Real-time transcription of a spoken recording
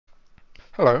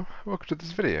Hello, welcome to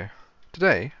this video.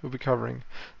 Today we'll be covering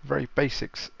the very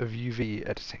basics of UV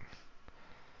editing.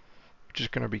 We're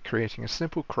just going to be creating a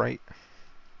simple crate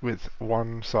with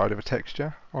one side of a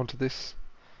texture onto this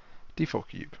default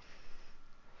cube.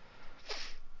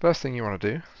 First thing you want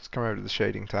to do is come over to the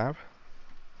shading tab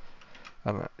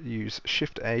and use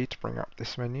Shift A to bring up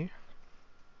this menu,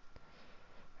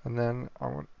 and then I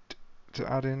want to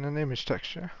add in an image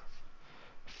texture.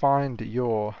 Find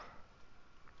your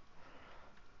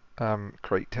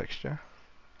crate texture.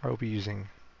 I will be using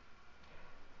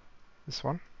this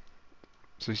one.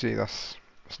 So you see that's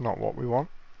not what we want.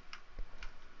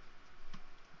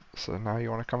 So now you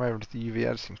want to come over to the UV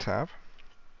editing tab.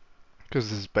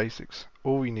 Because this is basics,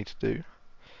 all you need to do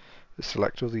is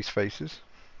select all these faces.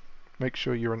 Make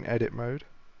sure you're in edit mode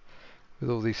with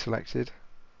all these selected.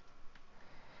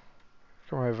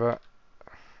 Come over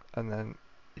and then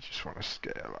you just want to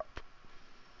scale up.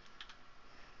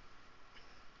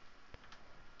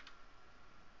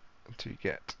 Until you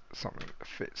get something that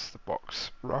fits the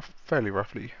box fairly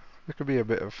roughly. There could be a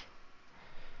bit of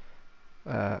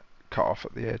cut off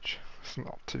at the edge. It's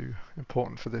not too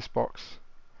important for this box.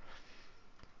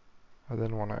 I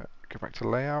then want to go back to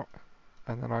layout,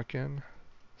 and then I can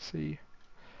see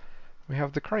we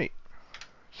have the crate.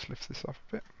 Just lift this up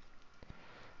a bit.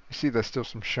 You see there's still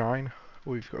some shine.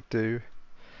 All you've got to do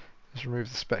is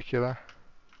remove the specular,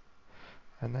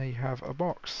 and there you have a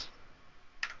box.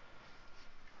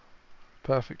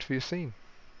 Perfect for your scene.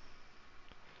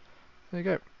 There you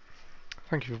go.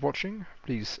 Thank you for watching.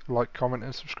 Please like, comment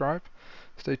and subscribe.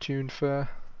 Stay tuned for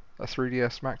a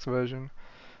 3ds Max version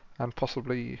and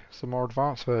possibly some more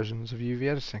advanced versions of UV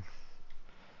editing.